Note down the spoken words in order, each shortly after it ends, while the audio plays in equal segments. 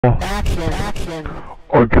Action.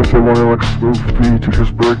 I guess I wanted like a smooth beat to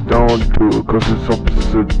just break down to it, cause it's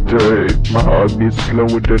opposite day. My heart beats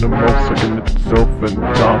slower than a millisecond itself in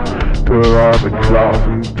time to arrive at class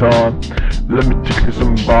in time. Let me teach you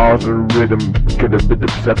some bars and rhythm. Get a bit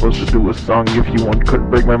upset, supposed to do a song if you want. Could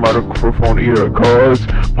break my microphone either, cause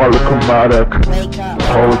polychromatic,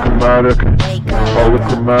 polychromatic,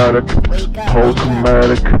 polychromatic,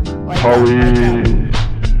 polychromatic, poly.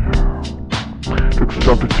 Took some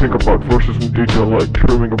time to think about verses in detail, like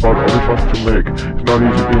dreaming about other songs to make. It's not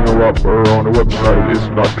easy being a rapper on a website. It's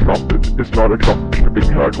not trumpet, it's not a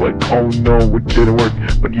dropshipping hack. Like, oh no, it didn't work.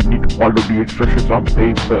 But you need to follow the instructions on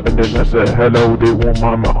paper. And then I said, hello, they won't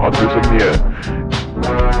mind my autism,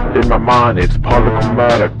 yeah. In my mind, it's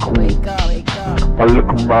polychromatic.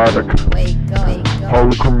 Polychromatic.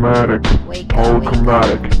 Polychromatic.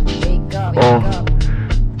 Polychromatic.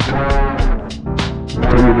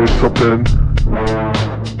 Doing something.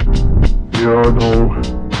 Yeah, I know.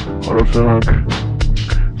 I don't think.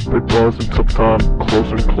 Big balls in tough time,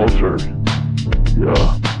 closer and closer. Yeah.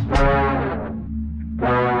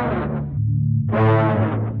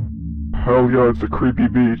 Hell yeah, it's a creepy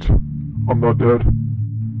beat. I'm not dead.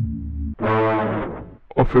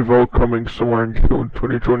 Off Evolve coming somewhere in June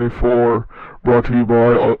 2024. Brought to you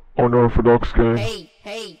by Unorthodox Game. Hey.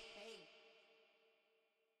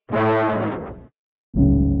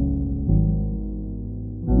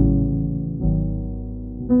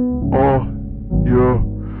 Yeah.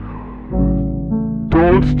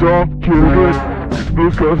 Don't stop killing. It's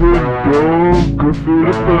Blueskiez and go feel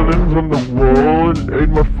the feelings on the wall. And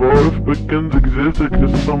ain't my fault if beacons exist. It's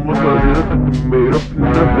just someone's idea that they made up in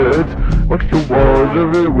their heads. Watch the walls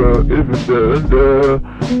everywhere, even there and there.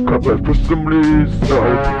 Cobwebs for somebody's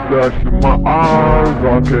sight, flash in my eyes. I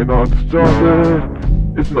cannot stop it.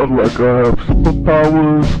 It's not like I have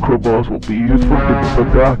superpowers. Crowbars will be used for things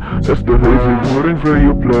like that. That's the hazy wording for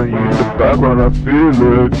you playing in the background. I feel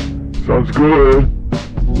it. Sounds good.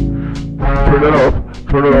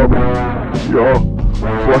 Turn it up. Yeah.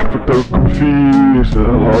 Flash for the confused.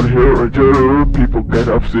 Out here and there. People get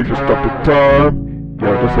upset, just stop the time.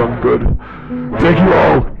 Yeah, that sounds good. Thank you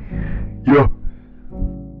all. Yeah.